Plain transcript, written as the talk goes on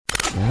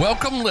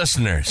Welcome,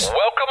 listeners.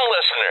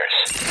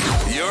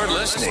 You're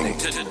listening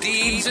to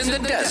Deeds in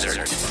the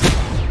Desert,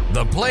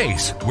 the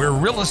place where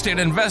real estate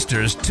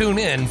investors tune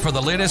in for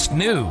the latest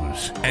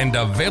news and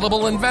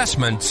available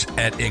investments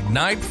at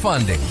Ignite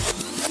Funding.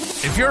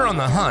 If you're on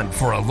the hunt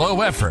for a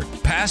low-effort,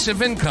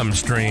 passive income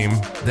stream,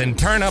 then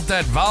turn up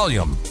that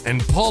volume and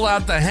pull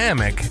out the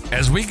hammock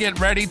as we get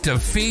ready to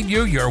feed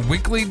you your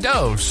weekly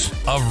dose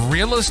of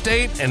real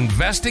estate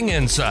investing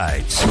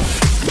insights.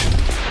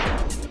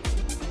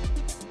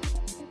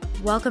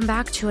 Welcome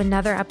back to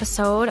another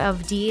episode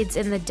of Deeds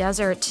in the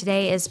Desert.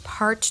 Today is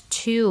part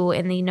 2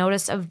 in the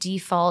Notice of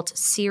Default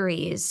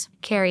series.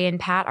 Carrie and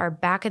Pat are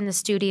back in the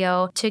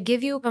studio to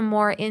give you a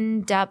more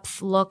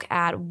in-depth look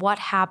at what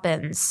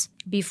happens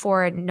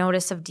before a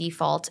Notice of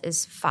Default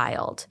is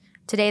filed.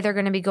 Today, they're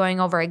going to be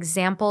going over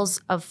examples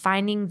of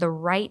finding the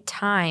right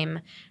time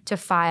to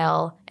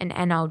file an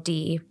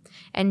NOD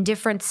and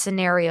different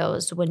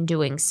scenarios when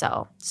doing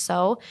so.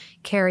 So,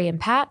 Carrie and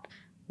Pat,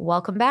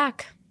 welcome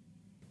back.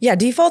 Yeah,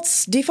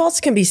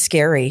 defaults can be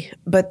scary,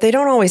 but they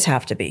don't always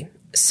have to be.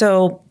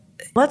 So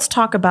let's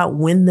talk about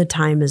when the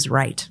time is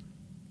right,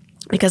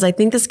 because I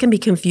think this can be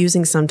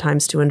confusing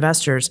sometimes to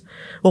investors.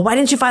 Well, why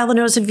didn't you file the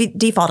notice of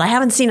default? I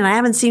haven't seen it. I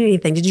haven't seen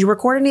anything. Did you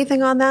record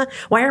anything on that?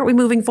 Why aren't we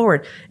moving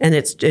forward? And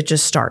it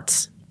just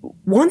starts.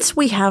 Once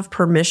we have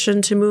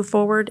permission to move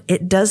forward,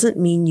 it doesn't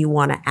mean you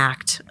want to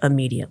act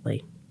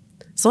immediately.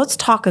 So let's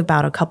talk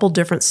about a couple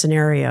different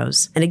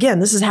scenarios. And again,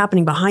 this is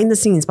happening behind the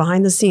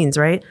scenes,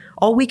 right?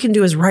 All we can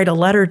do is write a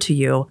letter to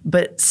you,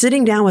 but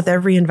sitting down with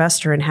every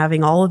investor and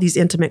having all of these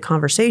intimate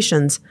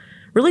conversations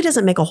really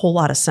doesn't make a whole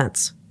lot of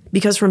sense,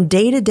 because from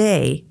day to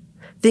day,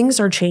 things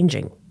are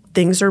changing.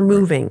 Things are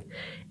moving.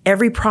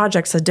 Every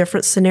project's a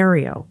different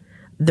scenario.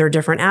 There are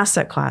different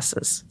asset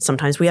classes.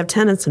 Sometimes we have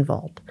tenants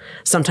involved.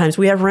 Sometimes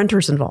we have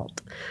renters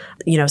involved.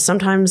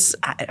 Sometimes,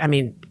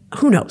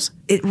 who knows?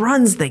 It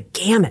runs the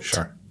gamut.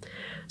 Sure.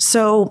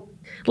 So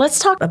let's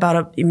talk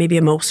about maybe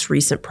a most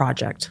recent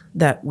project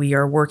that we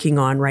are working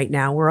on right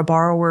now where a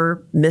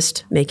borrower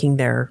missed making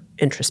their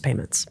interest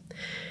payments.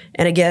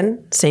 And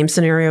again, same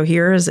scenario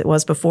here as it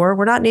was before.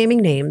 We're not naming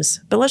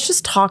names, but let's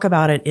just talk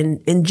about it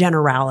in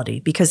generality,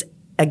 because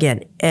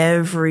again,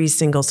 every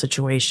single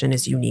situation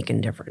is unique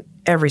and different.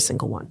 Every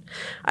single one.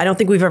 I don't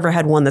think we've ever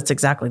had one that's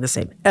exactly the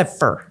same,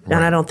 ever. Right.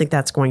 And I don't think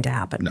that's going to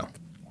happen. No.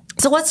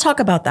 So let's talk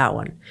about that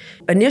one.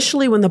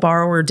 Initially, when the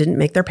borrower didn't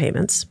make their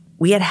payments,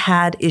 we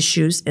had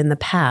issues in the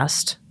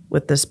past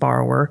with this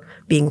borrower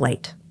being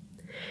late.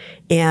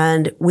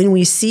 And when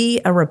we see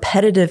a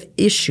repetitive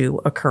issue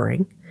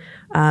occurring,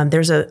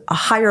 there's a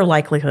higher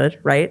likelihood,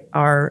 right?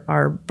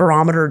 Our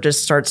barometer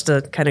just starts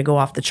to kind of go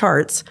off the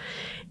charts.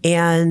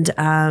 And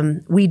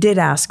we did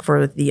ask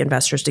for the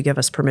investors to give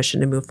us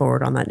permission to move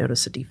forward on that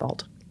notice of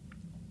default.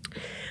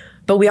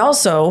 But we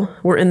also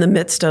were in the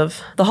midst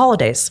of the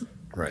holidays,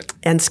 right,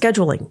 and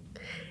scheduling,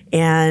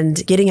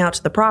 and getting out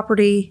to the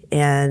property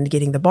and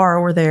getting the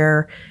borrower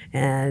there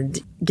and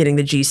getting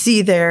the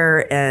GC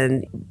there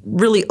and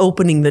really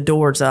opening the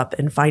doors up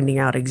and finding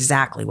out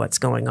exactly what's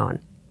going on.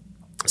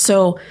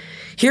 So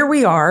here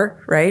we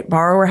are, right?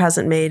 Borrower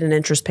hasn't made an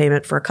interest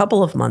payment for a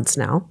couple of months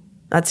now.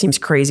 That seems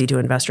crazy to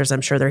investors. I'm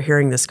sure they're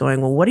hearing this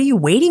going, well, what are you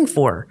waiting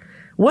for?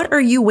 What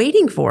are you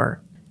waiting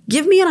for?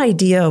 Give me an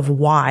idea of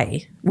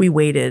why we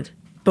waited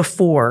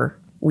before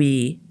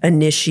we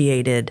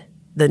initiated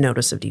the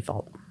notice of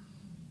default.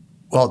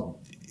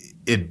 Well,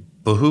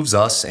 it behooves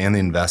us and the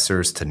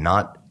investors to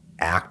not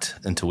act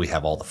until we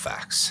have all the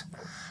facts.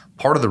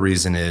 Part of the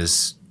reason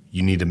is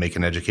you need to make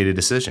an educated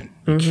decision.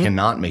 You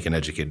cannot make an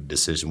educated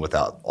decision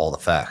without all the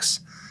facts.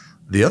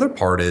 The other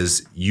part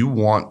is you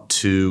want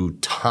to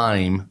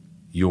time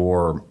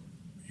your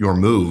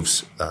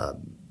moves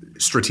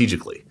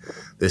strategically.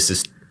 This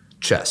is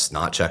chess,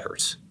 not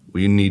checkers.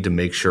 We need to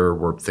make sure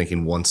we're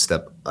thinking one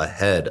step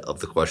ahead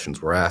of the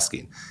questions we're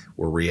asking.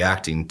 We're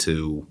reacting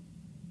to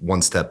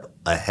one step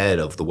ahead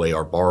of the way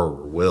our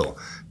borrower will,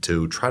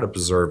 to try to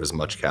preserve as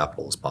much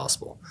capital as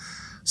possible.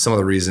 Some of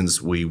the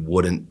reasons we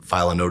wouldn't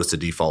file a notice of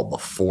default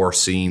before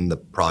seeing the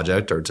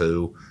project are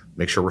to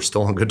make sure we're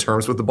still on good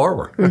terms with the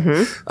borrower.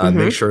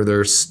 Make sure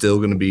they're still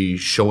going to be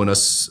showing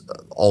us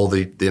all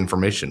the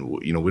information.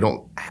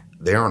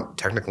 They aren't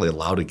technically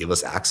allowed to give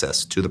us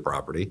access to the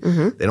property.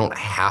 They don't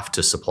have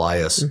to supply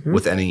us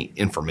with any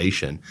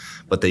information,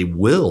 but they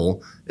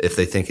will if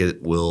they think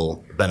it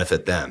will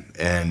benefit them.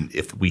 And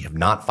if we have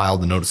not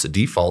filed the notice of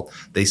default,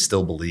 they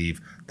still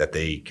believe that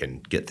they can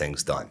get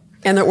things done.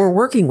 And that we're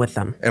working with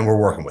them. And we're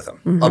working with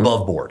them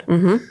above board.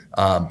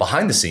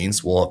 Behind the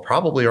scenes, we'll have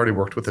probably already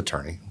worked with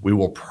attorney. We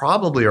will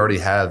probably already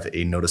have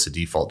a notice of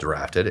default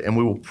drafted, and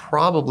we will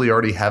probably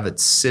already have it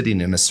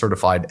sitting in a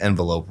certified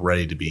envelope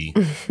ready to be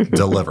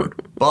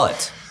delivered.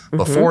 But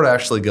before it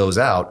actually goes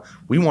out,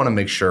 we want to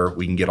make sure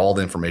we can get all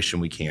the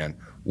information we can.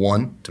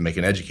 One, to make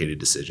an educated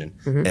decision,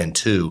 and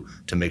two,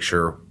 to make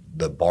sure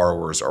the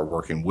borrowers are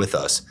working with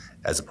us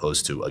as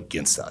opposed to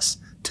against us.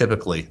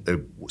 Typically, they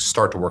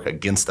start to work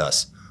against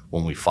us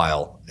when we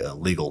file a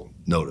legal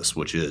notice,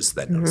 which is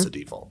that notice of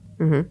default.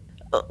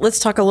 Let's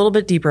talk a little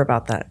bit deeper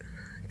about that,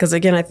 Because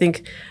again, I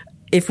think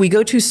if we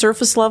go too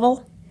surface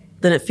level,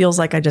 then it feels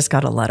like I just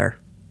got a letter.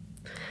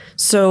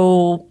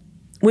 So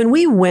when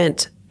we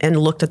went and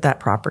looked at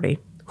that property,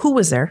 who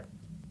was there?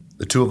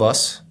 The two of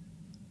us,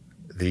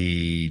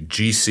 the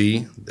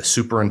GC, the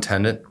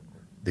superintendent,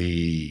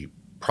 the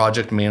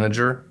project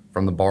manager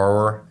from the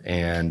borrower,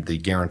 and the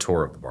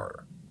guarantor of the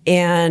borrower.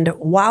 And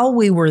while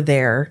we were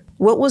there,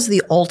 what was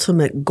the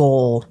ultimate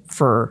goal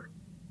for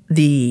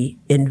the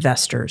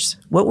investors?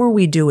 What were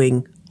we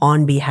doing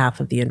on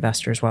behalf of the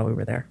investors while we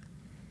were there?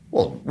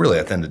 Well, really,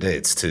 at the end of the day,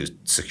 it's to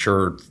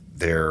secure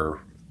their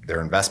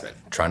investment,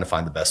 trying to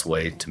find the best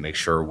way to make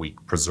sure we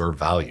preserve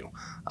value.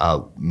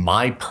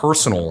 My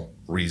personal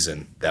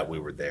reason that we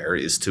were there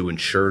is to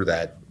ensure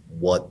that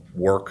what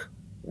work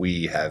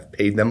we have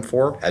paid them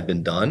for had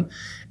been done,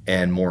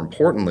 and more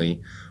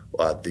importantly,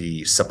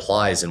 the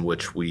supplies in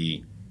which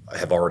we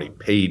have already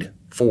paid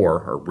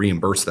for or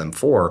reimbursed them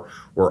for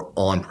were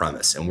on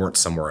premise and weren't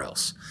somewhere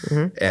else.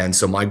 Mm-hmm. And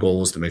so my goal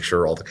was to make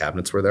sure all the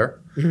cabinets were there,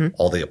 mm-hmm.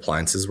 all the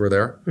appliances were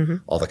there, mm-hmm.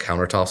 all the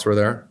countertops were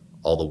there,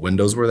 all the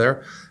windows were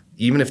there.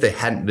 Even if they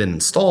hadn't been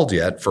installed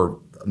yet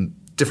for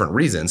different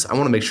reasons, I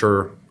want to make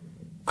sure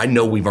I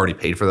know we've already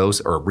paid for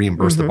those or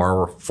reimbursed mm-hmm. the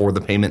borrower for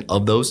the payment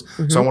of those.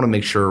 Mm-hmm. So I want to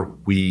make sure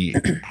we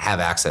have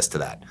access to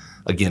that.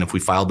 Again, if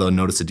we filed the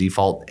notice of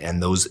default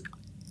and those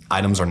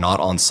items are not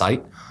on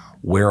site,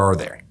 where are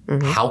they?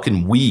 Mm-hmm. How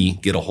can we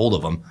get a hold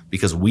of them?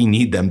 Because we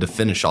need them to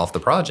finish off the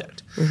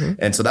project. Mm-hmm.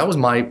 And so that was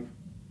my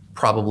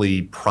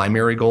probably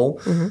primary goal.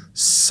 Mm-hmm.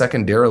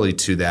 Secondarily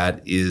to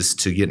that is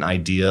to get an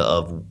idea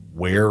of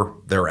where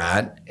they're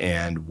at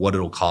and what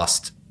it'll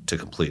cost to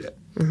complete it.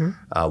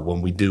 Mm-hmm.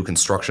 When we do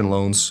construction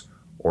loans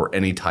or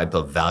any type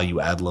of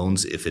value add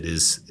loans, if it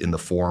is in the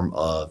form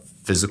of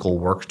physical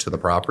work to the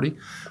property,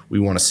 we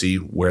want to see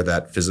where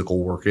that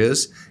physical work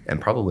is, and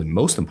probably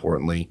most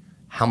importantly,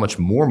 how much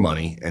more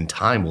money and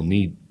time will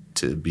need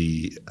to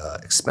be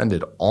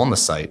expended on the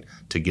site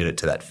to get it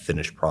to that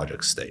finished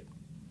project state.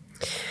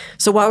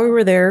 So while we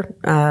were there,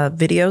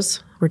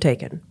 videos were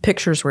taken,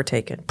 pictures were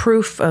taken,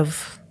 proof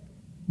of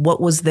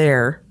what was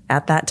there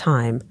at that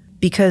time,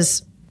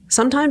 because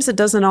sometimes it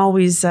doesn't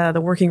always,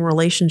 the working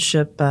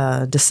relationship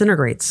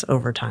disintegrates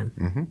over time.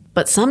 Mm-hmm.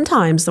 But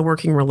sometimes the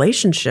working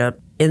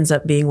relationship ends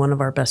up being one of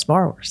our best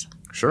borrowers.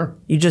 Sure.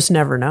 You just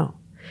never know.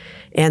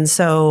 And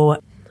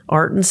so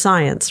art and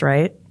science,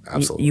 right?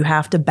 Absolutely. You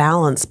have to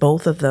balance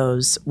both of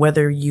those,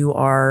 whether you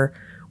are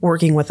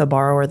working with a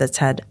borrower that's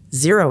had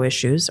zero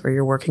issues or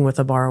you're working with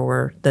a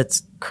borrower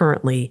that's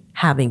currently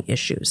having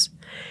issues.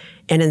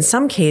 And in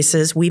some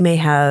cases, we may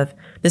have,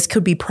 this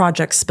could be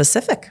project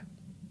specific.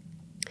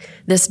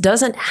 This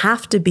doesn't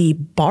have to be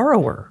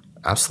borrower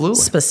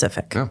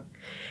specific. Yeah.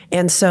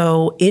 And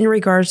so in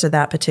regards to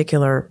that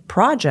particular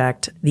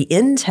project, the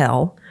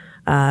intel,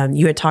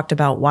 you had talked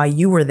about why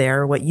you were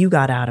there, what you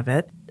got out of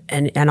it.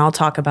 And I'll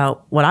talk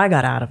about what I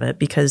got out of it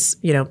because,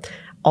 you know,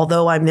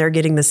 although I'm there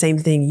getting the same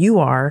thing you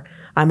are,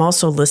 I'm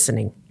also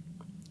listening.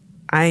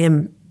 I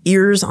am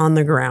ears on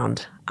the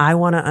ground. I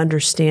want to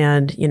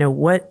understand, you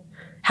know,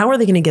 how are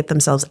they going to get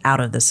themselves out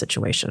of this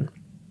situation?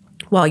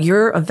 While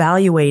you're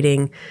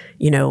evaluating,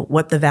 you know,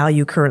 what the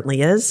value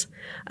currently is,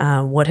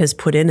 what has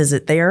put in, is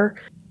it there?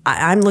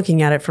 I'm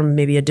looking at it from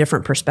maybe a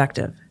different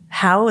perspective.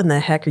 How in the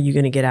heck are you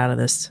going to get out of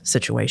this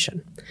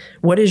situation?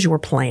 What is your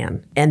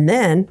plan? And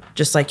then,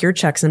 just like your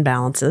checks and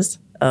balances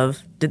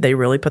of, did they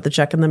really put the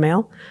check in the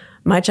mail?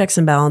 My checks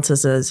and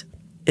balances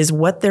is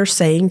what they're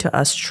saying to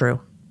us true?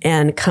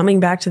 And coming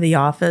back to the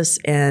office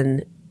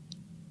and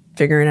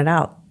figuring it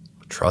out.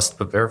 Trust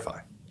but verify.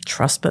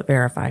 Trust but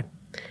verify.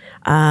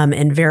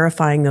 And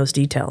verifying those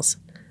details.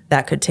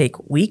 That could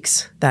take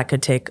weeks. That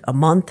could take a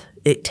month.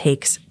 It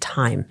takes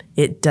time.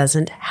 It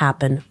doesn't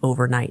happen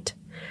overnight.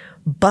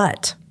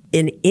 But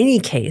in any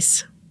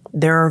case,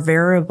 there are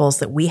variables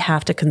that we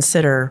have to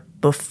consider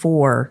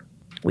before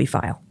we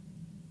file.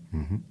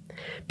 Mm-hmm.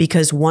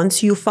 Because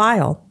once you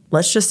file,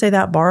 let's just say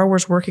that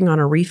borrower's working on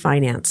a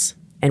refinance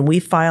and we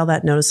file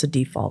that notice of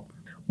default.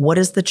 What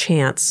is the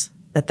chance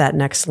that that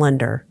next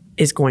lender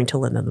is going to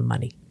lend them the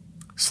money?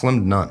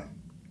 Slim to none.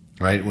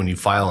 Right? When you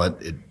file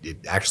it,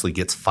 it actually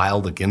gets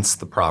filed against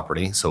the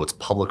property. So it's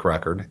public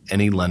record.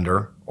 Any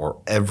lender,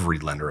 or every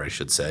lender, I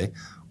should say,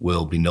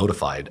 will be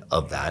notified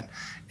of that.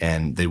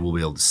 And they will be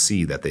able to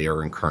see that they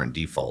are in current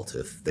default.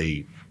 If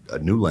a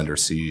new lender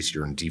sees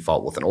you're in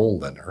default with an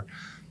old lender,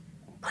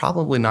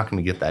 probably not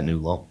going to get that new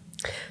loan.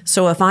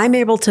 So if I'm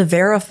able to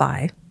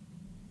verify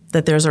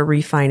that there's a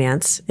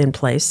refinance in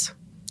place,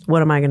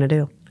 what am I going to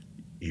do?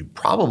 You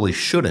probably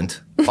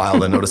shouldn't file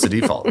the notice of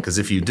default, because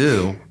if you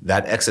do,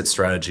 that exit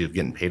strategy of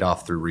getting paid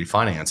off through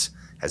refinance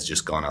has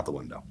just gone out the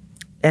window.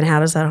 And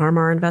how does that harm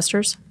our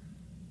investors?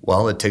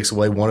 Well, it takes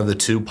away one of the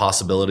two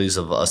possibilities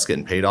of us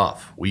getting paid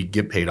off. We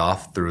get paid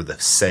off through the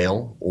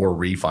sale or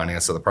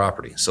refinance of the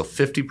property. So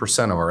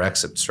 50% of our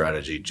exit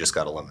strategy just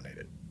got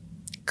eliminated.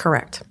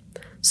 Correct.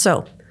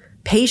 So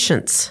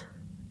patience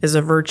is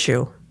a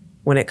virtue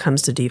when it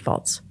comes to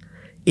defaults.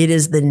 It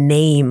is the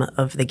name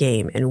of the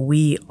game, and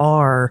we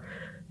are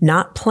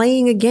not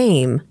playing a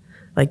game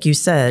like you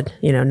said,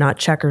 not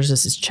checkers,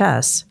 this is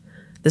chess.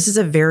 This is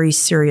a very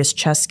serious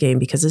chess game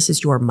because this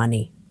is your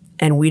money,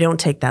 and we don't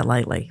take that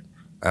lightly.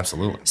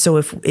 Absolutely. So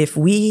if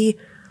we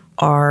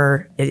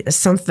are, as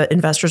some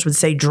investors would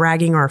say,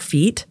 dragging our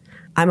feet,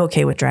 I'm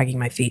okay with dragging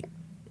my feet.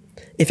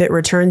 If it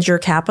returns your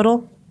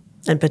capital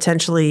and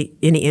potentially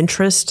any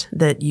interest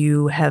that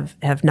you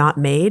have not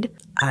made,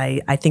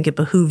 I think it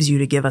behooves you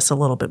to give us a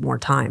little bit more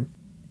time.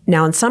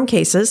 Now, in some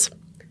cases,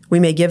 we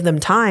may give them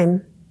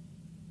time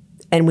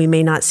and we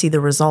may not see the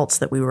results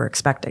that we were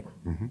expecting.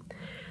 Mm-hmm.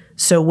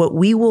 So what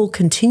we will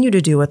continue to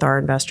do with our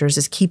investors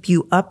is keep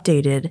you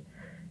updated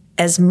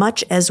as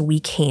much as we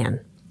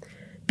can,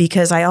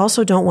 because I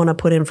also don't want to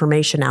put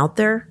information out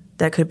there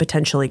that could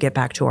potentially get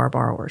back to our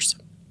borrowers.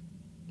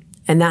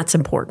 And that's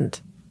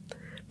important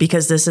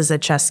because this is a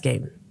chess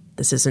game.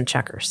 This isn't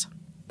checkers.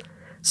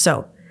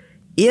 So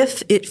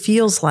if it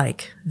feels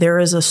like there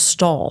is a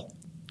stall,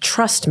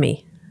 trust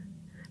me,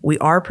 we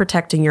are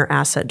protecting your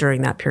asset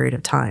during that period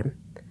of time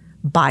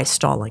by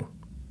stalling.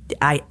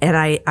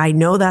 I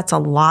know that's a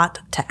lot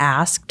to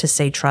ask to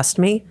say, trust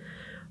me,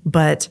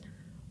 but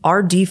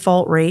our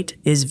default rate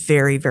is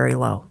very, very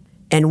low.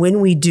 And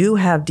when we do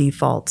have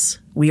defaults,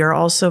 we are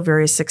also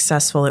very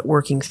successful at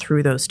working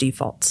through those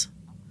defaults.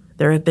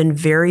 There have been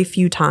very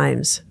few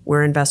times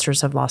where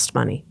investors have lost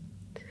money.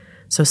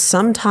 So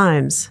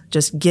sometimes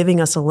just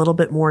giving us a little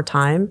bit more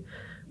time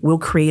will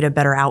create a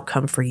better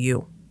outcome for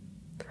you.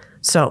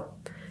 So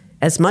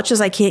as much as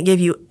I can't give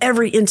you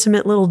every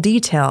intimate little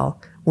detail,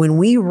 when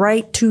we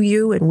write to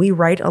you and we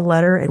write a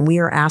letter and we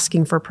are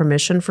asking for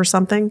permission for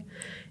something,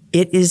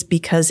 it is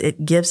because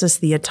it gives us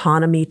the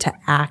autonomy to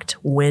act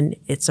when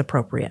it's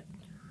appropriate.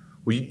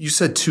 Well, you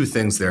said two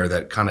things there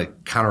that kind of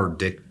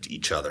contradict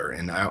each other,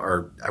 and I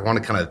want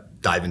to kind of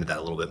dive into that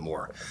a little bit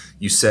more.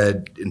 You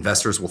said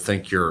investors will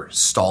think you're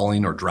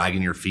stalling or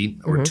dragging your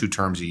feet, or two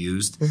terms you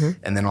used. Mm-hmm.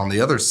 And then on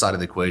the other side of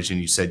the equation,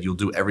 you said you'll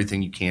do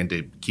everything you can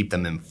to keep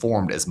them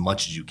informed as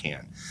much as you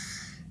can.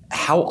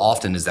 How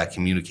often is that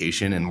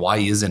communication, and why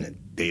isn't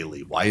it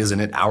daily? Why isn't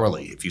it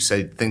hourly? If you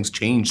say things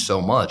change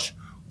so much,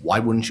 why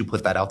wouldn't you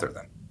put that out there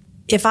then?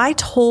 If I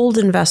told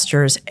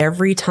investors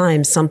every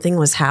time something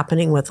was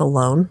happening with a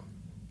loan,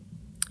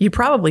 you'd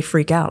probably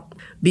freak out,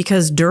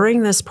 because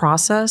during this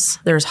process,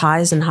 there's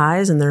highs and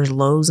highs and there's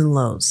lows and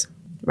lows,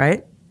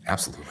 right?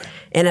 Absolutely.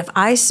 And if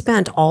I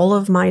spent all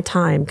of my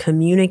time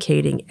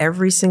communicating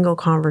every single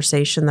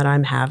conversation that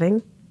I'm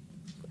having,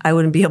 I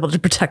wouldn't be able to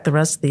protect the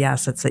rest of the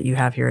assets that you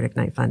have here at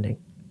Ignite Funding,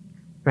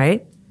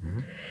 right?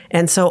 Mm-hmm.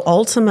 And so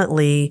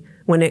ultimately,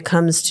 when it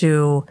comes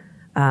to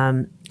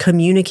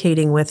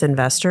communicating with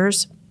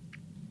investors,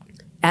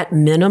 at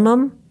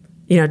minimum,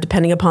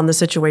 depending upon the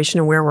situation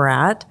and where we're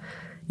at,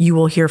 you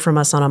will hear from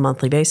us on a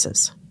monthly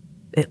basis,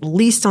 at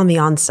least on the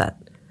onset.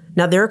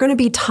 Now, there are going to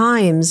be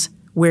times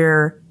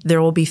where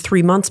there will be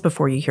 3 months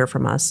before you hear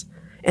from us.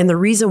 And the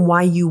reason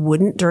why you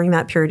wouldn't during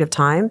that period of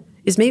time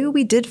is maybe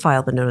we did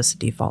file the notice of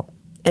default.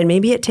 And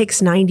maybe it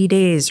takes 90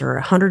 days or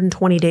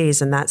 120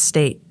 days in that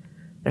state.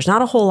 There's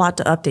not a whole lot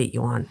to update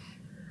you on.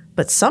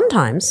 But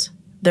sometimes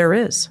there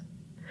is.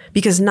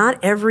 Because not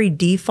every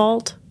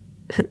default,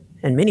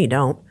 and many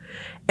don't,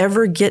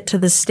 ever get to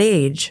the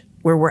stage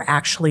where we're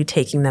actually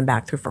taking them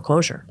back through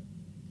foreclosure.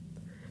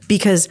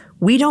 Because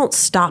we don't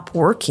stop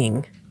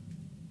working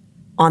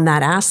on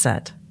that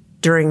asset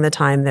during the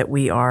time that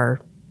we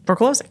are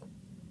foreclosing.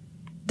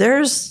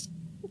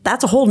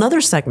 That's a whole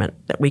nother segment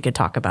that we could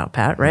talk about,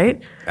 Pat,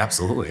 right?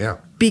 Absolutely, yeah.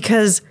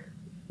 Because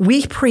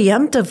we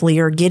preemptively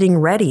are getting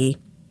ready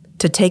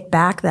to take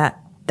back that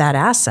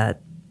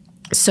asset.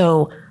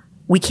 So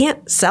we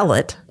can't sell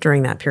it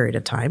during that period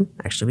of time.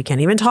 Actually, we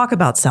can't even talk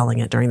about selling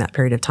it during that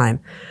period of time.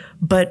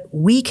 But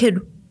we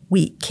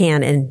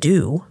can and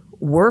do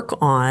work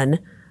on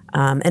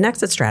an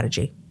exit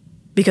strategy,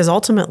 because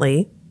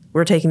ultimately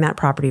we're taking that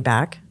property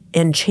back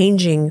and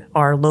changing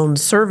our loan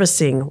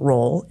servicing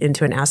role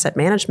into an asset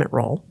management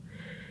role.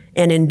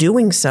 And in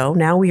doing so,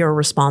 now we are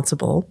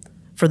responsible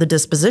for the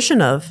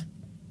disposition of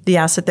the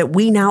asset that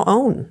we now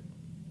own.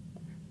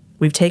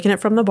 We've taken it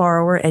from the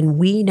borrower and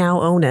we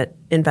now own it,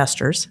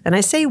 investors. And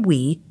I say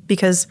we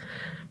because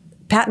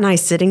Pat and I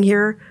sitting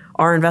here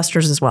are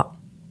investors as well.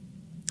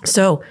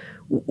 So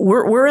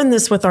we're in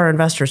this with our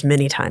investors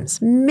many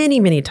times.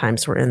 Many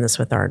times we're in this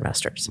with our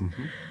investors.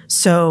 Mm-hmm.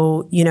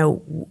 So,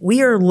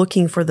 we are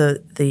looking for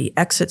the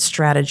exit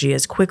strategy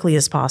as quickly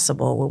as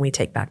possible when we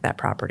take back that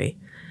property.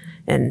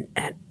 And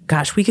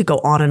gosh, we could go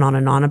on and on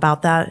and on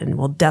about that, and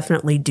we'll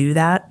definitely do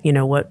that.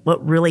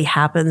 What really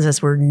happens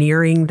as we're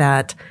nearing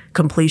that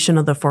completion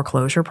of the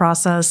foreclosure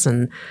process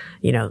and,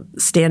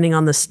 standing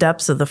on the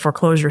steps of the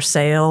foreclosure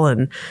sale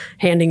and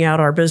handing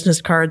out our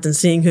business cards and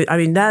seeing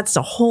that's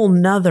a whole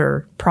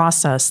nother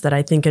process that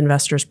I think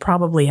investors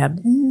probably have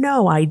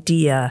no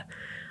idea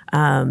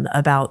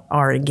about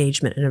our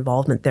engagement and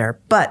involvement there.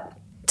 But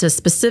to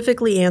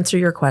specifically answer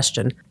your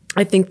question,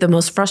 I think the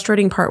most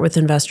frustrating part with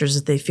investors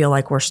is they feel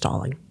like we're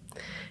stalling.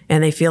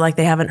 And they feel like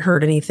they haven't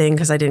heard anything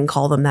because I didn't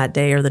call them that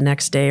day or the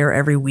next day or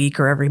every week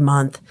or every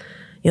month.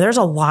 there's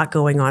a lot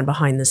going on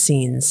behind the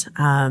scenes.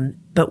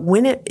 But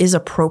when it is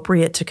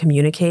appropriate to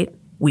communicate,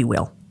 we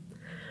will.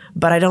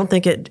 But I don't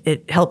think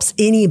it helps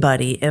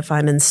anybody if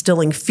I'm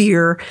instilling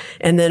fear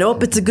and then, oh,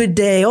 it's a good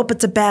day. Oh,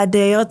 it's a bad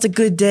day. Oh, it's a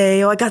good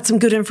day. Oh, I got some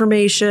good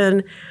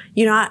information.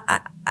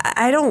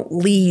 I don't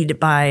lead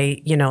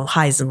by,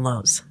 highs and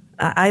lows.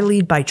 I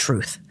lead by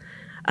truth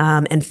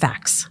and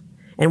facts.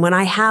 And when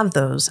I have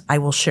those, I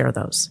will share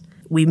those.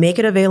 We make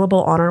it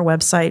available on our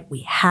website.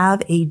 We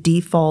have a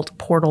default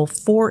portal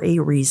for a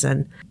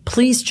reason.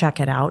 Please check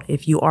it out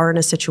if you are in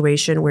a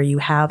situation where you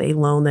have a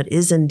loan that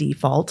is in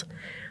default.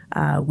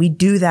 We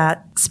do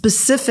that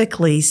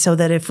specifically so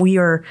that if we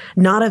are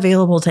not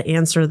available to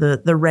answer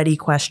the ready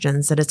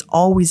questions, that it's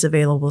always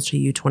available to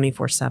you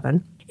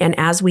 24/7. And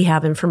as we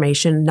have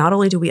information, not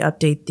only do we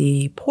update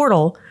the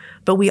portal,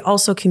 but we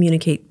also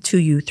communicate to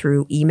you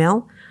through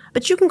email.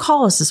 But you can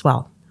call us as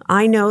well.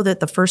 I know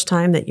that the first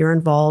time that you're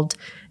involved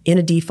in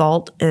a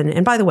default,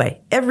 and by the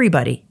way, every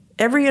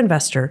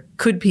investor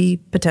could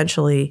be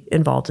potentially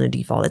involved in a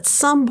default at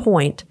some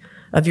point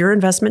of your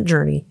investment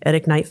journey at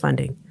Ignite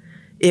Funding.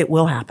 It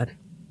will happen.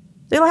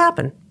 It'll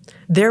happen.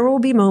 There will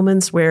be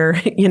moments where,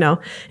 and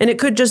it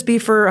could just be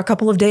for a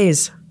couple of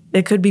days.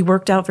 It could be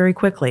worked out very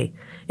quickly.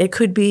 It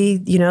could be,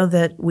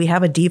 that we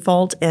have a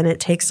default and it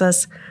takes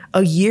us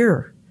a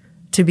year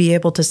to be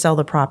able to sell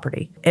the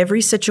property.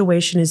 Every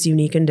situation is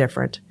unique and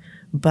different,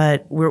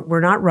 but we're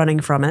not running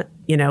from it.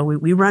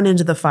 We run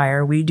into the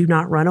fire. We do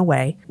not run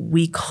away.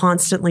 We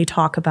constantly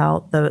talk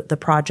about the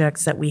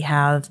projects that we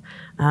have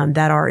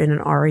that are in an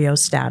REO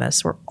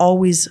status. We're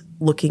always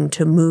looking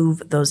to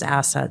move those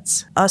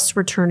assets. Us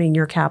returning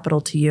your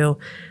capital to you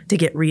to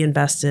get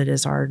reinvested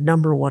is our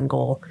number one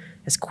goal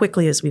as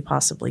quickly as we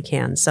possibly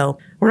can. So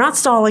we're not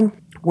stalling.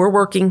 We're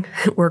working.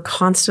 We're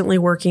constantly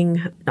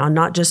working on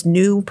not just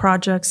new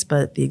projects,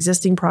 but the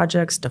existing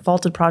projects,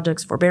 defaulted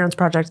projects, forbearance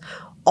projects.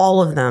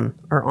 All of them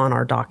are on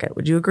our docket.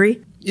 Would you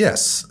agree?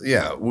 Yes.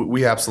 Yeah,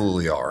 we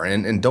absolutely are.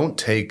 And don't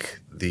take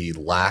the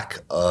lack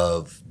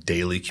of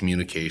daily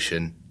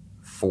communication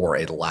for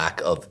a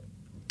lack of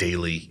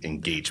daily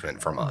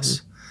engagement from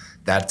us.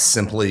 That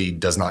simply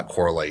does not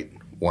correlate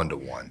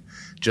one-to-one.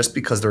 Just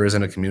because there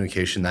isn't a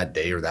communication that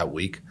day or that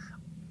week,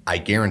 I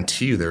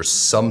guarantee you there's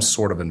some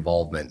sort of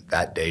involvement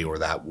that day or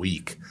that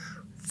week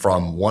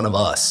from one of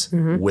us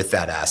with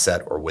that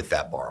asset or with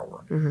that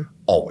borrower.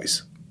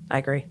 Always. I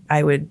agree.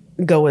 I would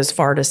go as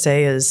far to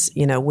say as,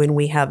 when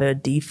we have a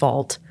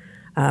default,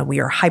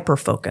 we are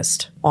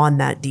hyper-focused on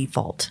that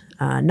default,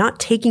 not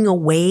taking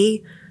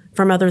away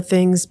from other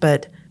things,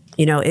 but,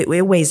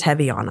 it weighs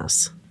heavy on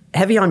us,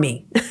 heavy on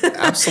me.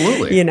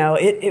 Absolutely.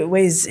 It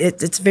weighs,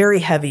 it's very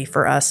heavy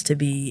for us to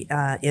be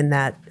in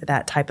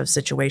that type of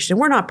situation.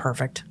 We're not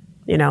perfect.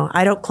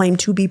 I don't claim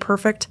to be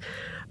perfect,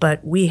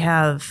 but we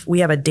have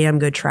a damn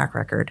good track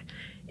record.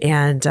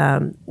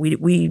 And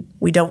we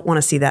don't want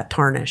to see that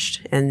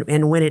tarnished.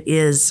 And when it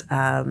is,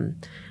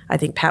 I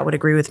think Pat would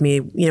agree with me,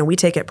 we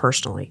take it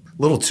personally.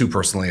 A little too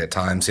personally at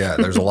times, yeah.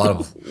 There's a lot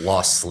of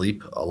lost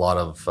sleep, a lot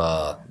of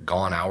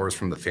gone hours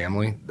from the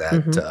family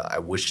that I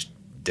wish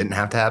didn't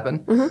have to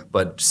happen,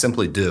 but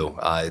simply do.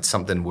 It's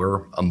something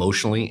we're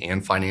emotionally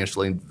and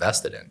financially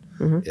invested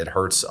in. It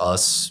hurts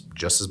us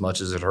just as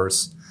much as it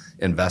hurts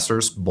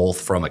investors,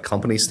 both from a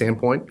company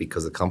standpoint,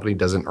 because the company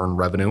doesn't earn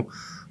revenue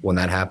when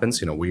that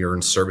happens. We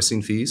earn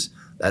servicing fees.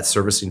 That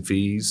servicing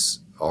fees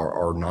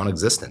are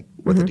non-existent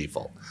with the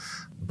default.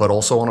 But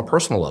also on a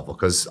personal level,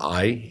 because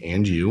I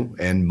and you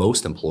and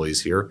most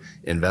employees here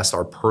invest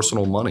our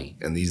personal money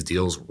in these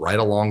deals right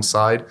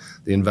alongside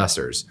the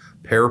investors.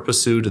 Pari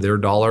passu to their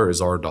dollar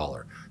is our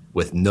dollar,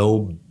 with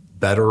no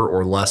better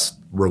or less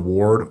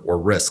reward or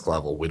risk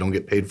level. We don't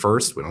get paid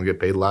first. We don't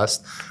get paid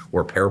last.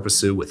 We're pari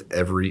passu with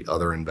every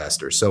other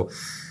investor. So,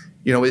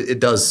 it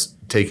does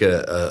take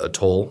a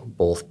toll,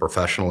 both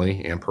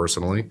professionally and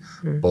personally,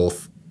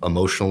 both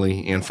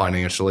emotionally and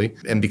financially.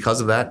 And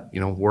because of that,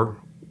 we're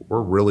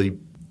really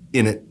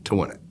in it to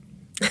win it.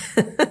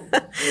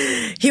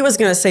 He was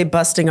going to say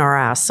busting our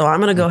ass, so I'm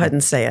going to go ahead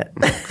and say it.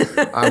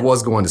 I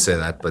was going to say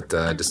that, but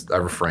I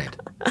refrained.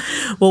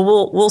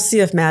 Well, we'll see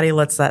if Maddie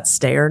lets that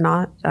stay or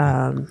not.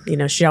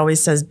 She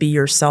always says be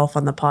yourself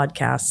on the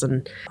podcast,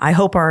 and I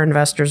hope our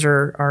investors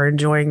are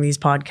enjoying these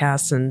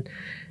podcasts.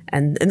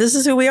 And this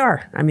is who we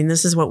are. I mean,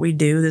 this is what we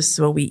do. This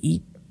is what we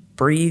eat,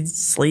 breathe,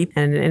 sleep,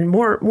 and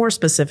more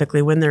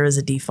specifically, when there is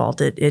a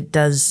default, it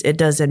does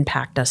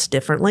impact us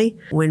differently.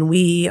 When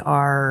we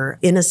are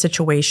in a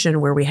situation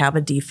where we have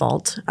a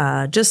default,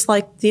 just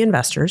like the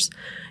investors,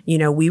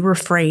 we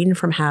refrain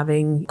from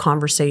having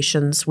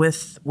conversations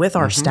with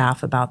our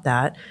staff about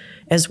that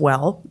as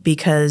well,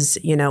 because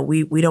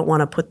we don't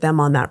want to put them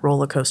on that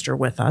roller coaster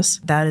with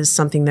us. That is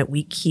something that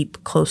we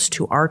keep close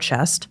to our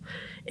chest.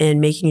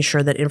 And making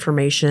sure that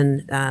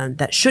information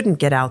that shouldn't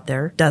get out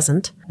there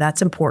doesn't.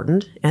 That's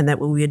important. And that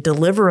when we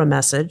deliver a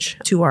message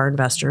to our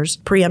investors,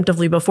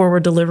 preemptively before we're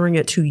delivering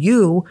it to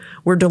you,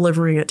 we're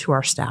delivering it to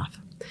our staff.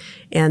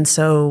 And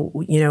so,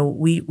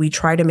 we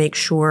try to make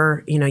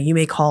sure, you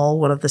may call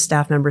one of the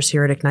staff members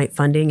here at Ignite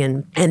Funding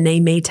and they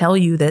may tell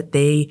you that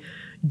they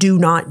do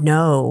not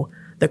know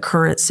the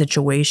current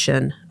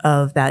situation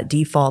of that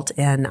default.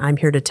 And I'm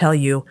here to tell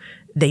you,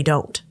 they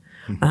don't.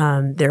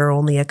 There are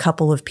only a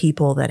couple of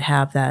people that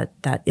have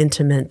that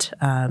intimate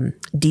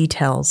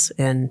details,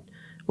 and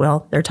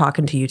well, they're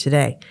talking to you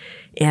today.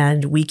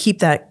 And we keep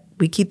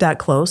that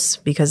close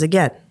because,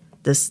 again,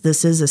 this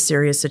is a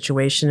serious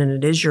situation, and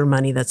it is your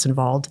money that's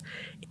involved.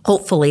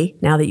 Hopefully,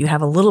 now that you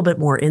have a little bit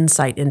more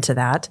insight into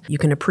that, you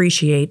can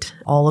appreciate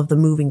all of the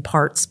moving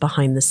parts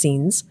behind the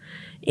scenes,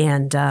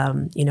 and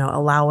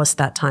allow us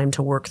that time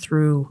to work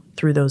through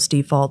those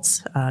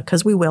defaults,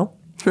 because we will.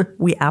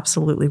 We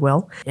absolutely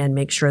will, and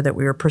make sure that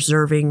we are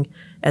preserving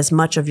as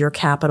much of your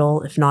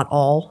capital, if not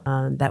all,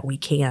 that we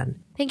can.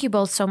 Thank you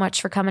both so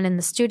much for coming in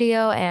the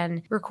studio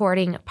and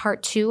recording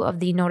part 2 of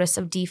the Notice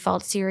of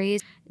Default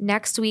series.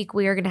 Next week,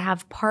 we are going to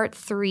have part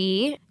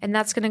 3, and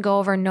that's going to go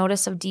over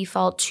Notice of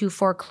Default to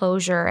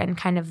foreclosure and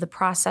kind of the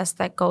process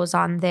that goes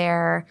on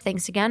there.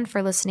 Thanks again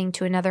for listening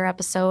to another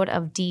episode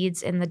of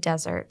Deeds in the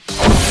Desert.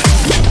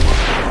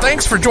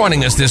 Thanks for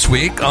joining us this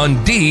week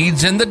on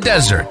Deeds in the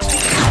Desert,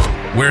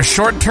 where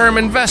short-term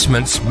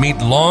investments meet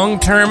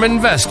long-term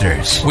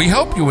investors. We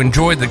hope you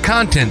enjoyed the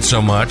content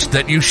so much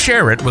that you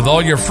share it with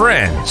all your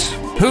friends.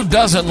 Who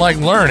doesn't like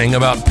learning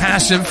about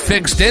passive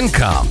fixed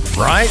income,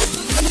 right?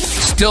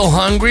 Still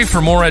hungry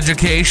for more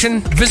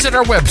education? Visit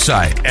our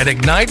website at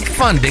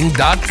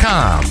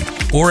ignitefunding.com.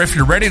 Or if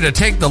you're ready to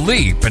take the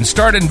leap and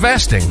start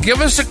investing, give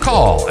us a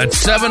call at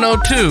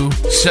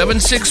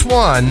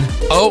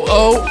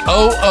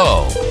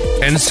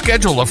 702-761-0000 and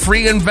schedule a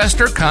free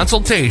investor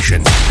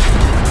consultation.